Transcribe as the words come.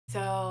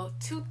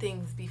Two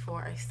things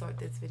before I start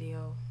this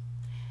video.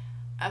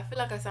 I feel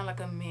like I sound like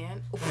a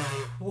man.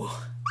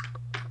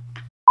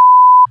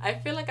 I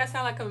feel like I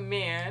sound like a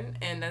man,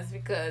 and that's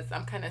because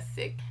I'm kind of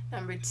sick.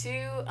 Number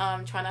two,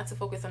 try not to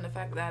focus on the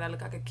fact that I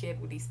look like a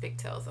kid with these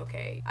pigtails,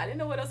 okay? I didn't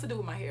know what else to do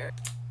with my hair.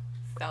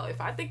 So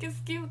if I think it's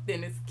cute,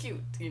 then it's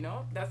cute, you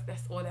know?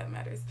 That's all that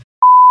matters.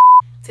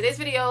 Today's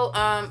video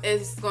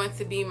is going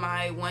to be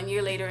my 1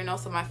 year later and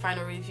also my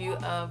final review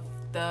of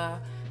the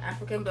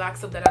African black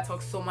soap that I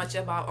talk so much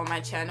about on my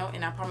channel.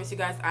 And I promise you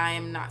guys, I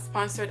am not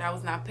sponsored. I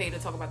was not paid to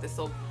talk about this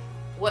soap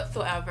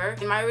whatsoever.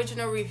 In my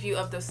original review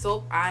of the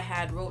soap, I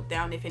had wrote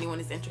down, if anyone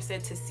is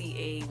interested to see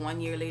a 1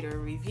 year later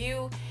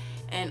review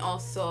and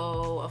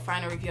also a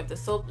final review of the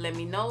soap, let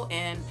me know.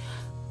 And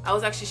I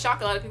was actually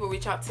shocked. A lot of people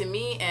reach out to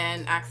me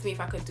and asked me if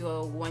I could do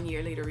a 1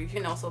 year later review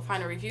and also a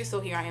final review. So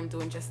here I am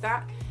doing just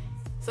that.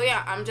 So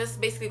yeah, I'm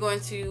just basically going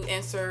to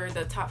answer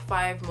the top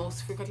 5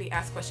 most frequently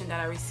asked questions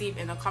that I received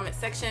in the comment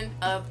section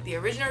of the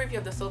original review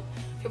of the soap.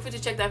 Feel free to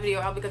check that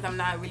video out because I'm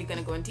not really going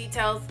to go in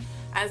details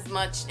as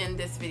much in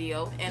this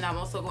video. And I'm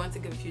also going to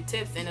give a few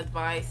tips and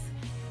advice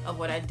of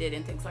what I did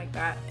and things like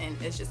that. And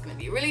it's just going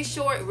to be really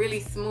short, really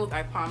smooth.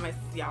 I promise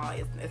y'all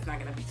it's not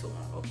going to be too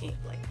long, okay?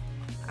 Like,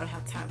 I don't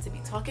have time to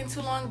be talking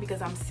too long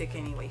because I'm sick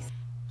anyways.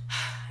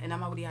 And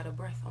I'm already out of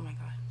breath. Oh my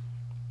God.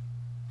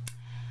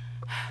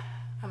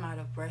 I'm out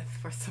of breath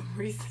for some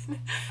reason.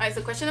 Alright,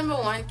 so question number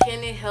 1,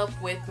 can it help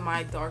with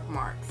my dark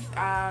marks?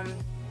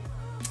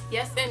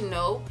 Yes and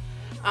no.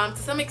 To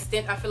some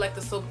extent, I feel like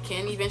the soap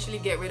can eventually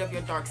get rid of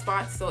your dark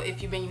spots. So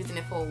if you've been using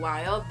it for a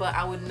while, but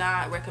I would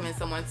not recommend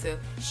someone to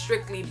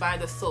strictly buy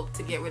the soap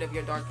to get rid of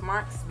your dark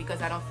marks,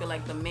 because I don't feel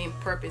like the main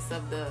purpose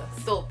of the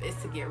soap is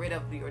to get rid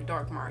of your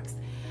dark marks.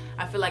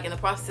 I feel like in the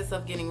process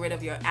of getting rid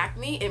of your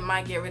acne, it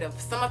might get rid of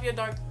some of your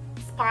dark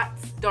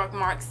spots, dark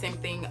marks, same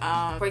thing.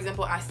 For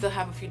example, I still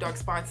have a few dark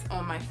spots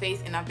on my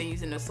face and I've been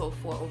using the soap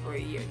for over a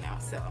year now.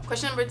 So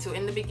question number 2,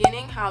 in the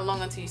beginning, how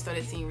long until you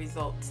started seeing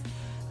results?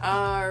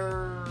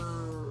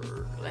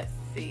 Let's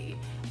see.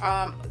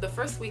 The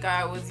first week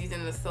I was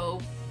using the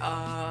soap,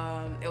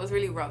 it was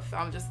really rough.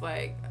 I'm just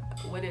like,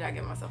 what did I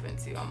get myself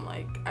into? I'm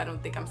like, I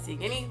don't think I'm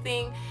seeing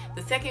anything.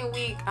 The second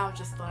week, I'm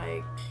just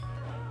like,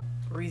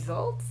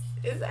 results?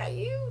 Is that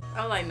you?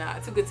 I'm like, nah,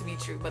 too good to be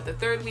true. But the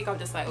third week, I'm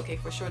just like, okay,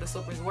 for sure the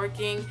soap is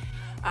working.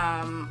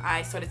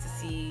 I started to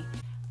see.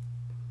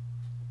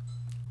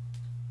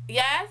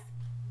 Yes?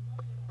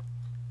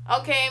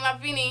 Okay, my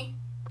Vini.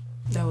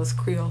 That was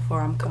Creole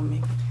for I'm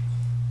coming.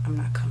 I'm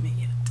not coming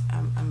yet.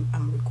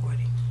 I'm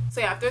recording.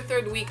 So yeah, after the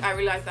third week, I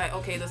realized that,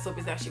 okay, the soap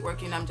is actually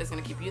working. I'm just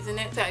gonna keep using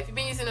it. So if you've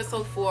been using the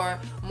soap for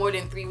more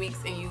than 3 weeks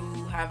and you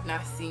have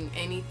not seen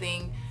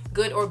anything,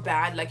 good or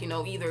bad, like, you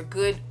know, either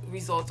good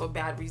results or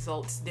bad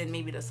results, then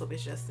maybe the soap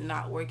is just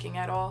not working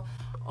at all.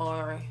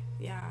 Or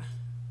yeah,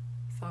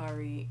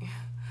 sorry.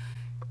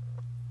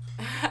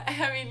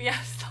 I mean, yeah,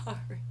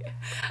 sorry.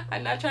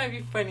 I'm not trying to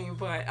be funny,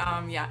 but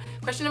yeah.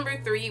 Question number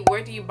 3,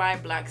 where do you buy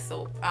black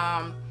soap?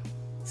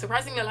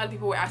 Surprisingly, a lot of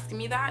people were asking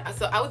me that.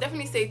 So I would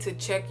definitely say to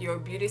check your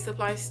beauty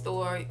supply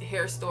store,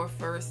 hair store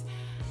first.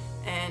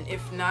 And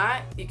if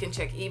not, you can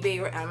check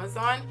eBay or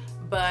Amazon,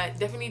 but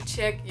definitely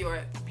check your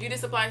beauty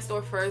supply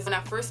store first. When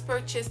I first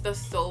purchased the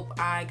soap,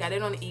 I got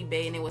it on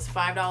eBay and it was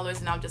 $5,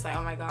 and I'm just like,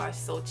 oh my gosh,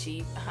 so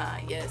cheap.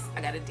 Yes,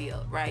 I got a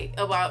deal, right?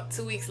 About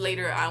 2 weeks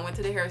later, I went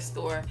to the hair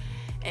store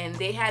and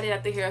they had it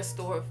at the hair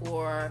store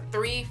for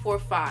 $3 for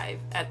 $5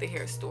 at the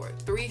hair store.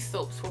 3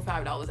 soaps for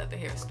 $5 at the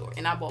hair store,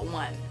 and I bought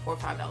 1 for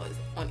 $5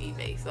 on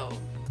eBay. So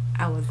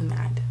I was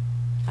mad.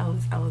 I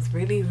was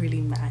really,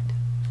 really mad.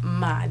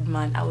 Mad,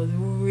 man. I was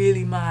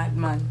really mad,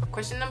 man.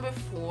 Question number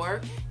 4,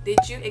 did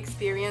you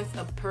experience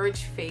a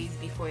purge phase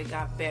before it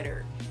got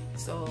better?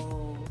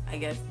 So I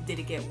guess, did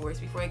it get worse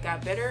before it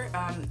got better?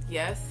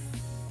 Yes,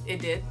 it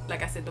did.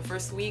 Like I said, the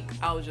first week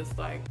I was just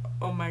like,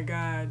 oh my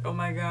god,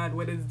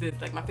 what is this?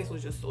 Like, my face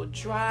was just so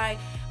dry.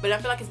 But I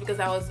feel like it's because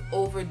I was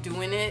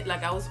overdoing it.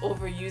 Like, I was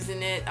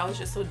overusing it. I was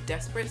just so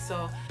desperate.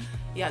 So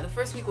yeah, the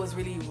first week was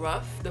really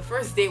rough. The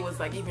first day was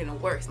like even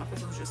worse. My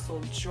face was just so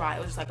dry.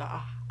 It was just like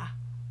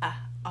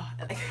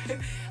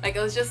like it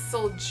was just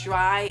so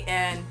dry.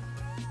 And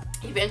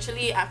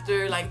eventually,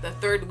 after like the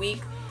third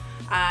week,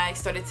 I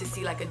started to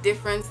see like a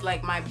difference.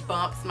 Like, my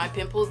bumps, my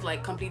pimples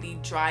like completely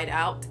dried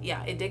out.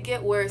 Yeah, it did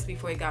get worse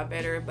before it got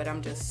better, but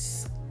I'm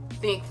just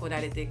thankful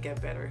that it did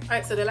get better. All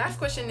right, so the last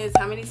question is,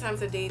 how many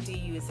times a day do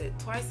you use it?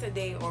 Twice a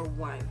day or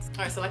once?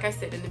 All right, so like I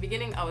said, in the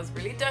beginning I was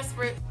really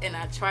desperate and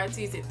I tried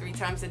to use it 3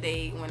 times a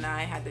day when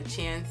I had the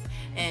chance,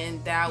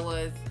 and that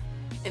was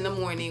in the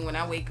morning when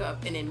I wake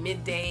up, and then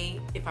midday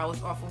if I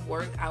was off of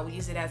work, I would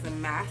use it as a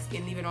mask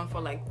and leave it on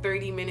for like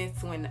 30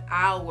 minutes to an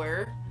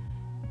hour.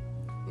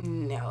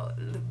 No,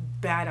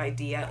 bad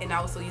idea. And I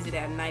also use it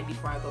at night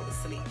before I go to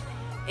sleep.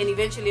 And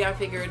eventually I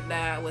figured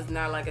that was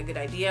not like a good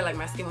idea. Like,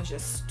 my skin was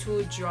just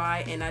too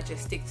dry, and I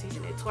just stick to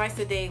using it twice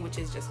a day, which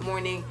is just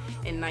morning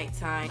and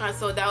nighttime.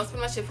 So that was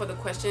pretty much it for the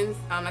questions.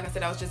 Like I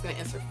said, I was just gonna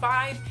answer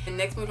 5. And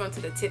next, move on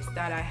to the tips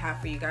that I have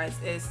for you guys.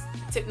 Is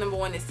tip number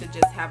 1 is to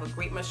just have a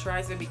great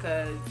moisturizer,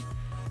 because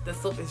the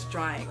soap is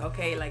drying,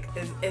 okay? Like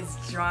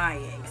it's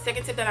drying.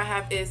 Second tip that I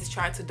have is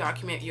try to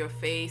document your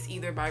face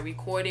either by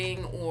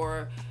recording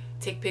or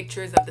take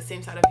pictures of the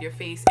same side of your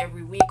face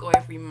every week or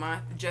every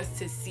month just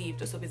to see if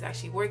the soap is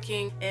actually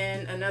working.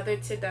 And another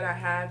tip that I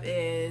have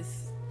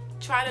is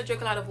try to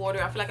drink a lot of water.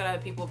 I feel like a lot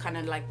of people kind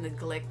of like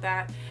neglect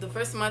that. The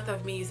first month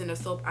of me using the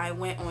soap, I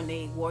went on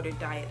a water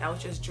diet. I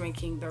was just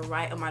drinking the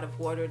right amount of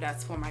water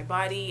that's for my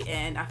body,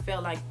 and I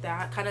felt like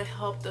that kind of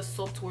helped the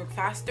soap to work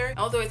faster.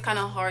 Although it's kind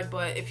of hard,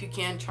 but if you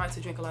can, try to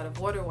drink a lot of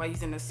water while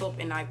using the soap,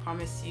 and I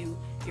promise you,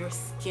 your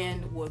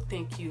skin will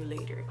thank you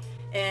later.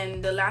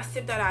 And the last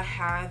tip that I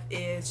have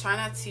is try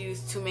not to use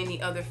too many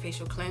other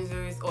facial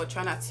cleansers, or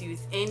try not to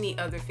use any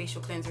other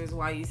facial cleansers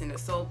while using the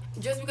soap,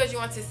 just because you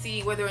want to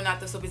see whether or not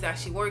the soap is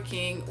actually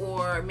working,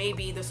 or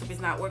maybe the soap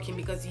is not working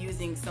because you're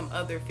using some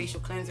other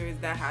facial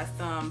cleansers that has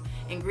some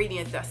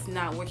ingredients that's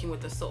not working with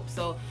the soap.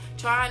 So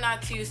try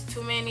not to use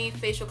too many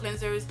facial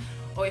cleansers,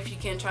 or if you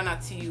can, try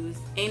not to use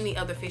any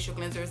other facial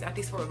cleansers at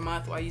least for a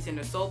month while using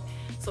the soap,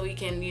 so you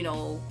can, you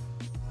know,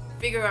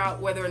 figure out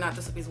whether or not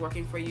the soap is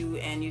working for you,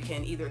 and you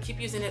can either keep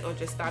using it or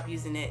just stop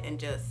using it and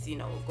just, you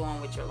know, go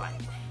on with your life.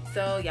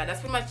 So yeah,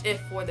 that's pretty much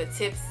it for the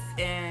tips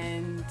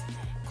and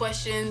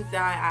questions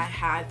that I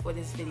had for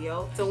this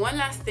video. So one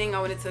last thing I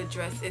wanted to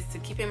address is to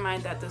keep in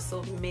mind that the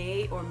soap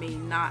may or may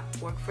not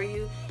work for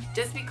you.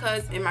 Just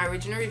because in my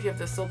original review of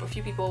the soap, a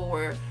few people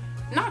were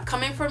not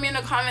coming for me in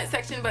the comment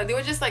section, but they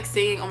were just like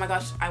saying, oh my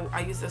gosh, I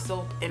use the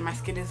soap and my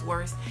skin is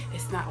worse,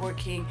 it's not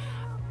working.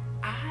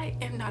 I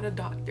am not a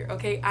doctor,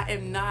 okay? I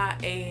am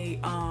not a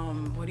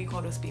what do you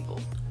call those people,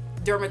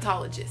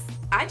 dermatologist.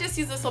 I just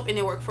use the soap and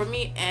it worked for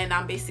me, and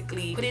I'm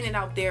basically putting it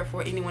out there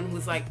for anyone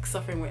who's like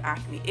suffering with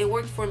acne. It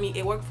worked for me,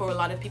 it worked for a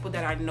lot of people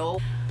that I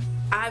know.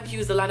 I've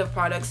used a lot of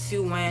products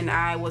too when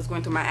I was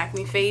going through my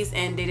acne phase,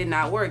 and they did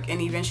not work, and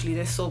eventually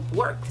the soap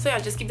worked. So yeah,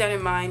 just keep that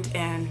in mind,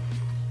 and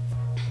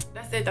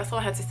that's it. That's all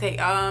I had to say.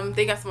 Thank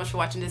you guys so much for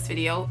watching this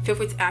video. Feel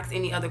free to ask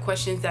any other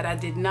questions that I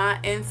did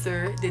not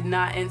answer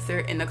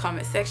in the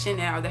comment section,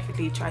 and I'll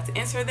definitely try to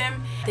answer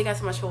them. Thank you guys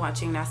so much for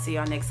watching, and I'll see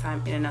y'all next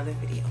time in another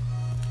video.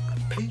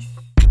 Peace.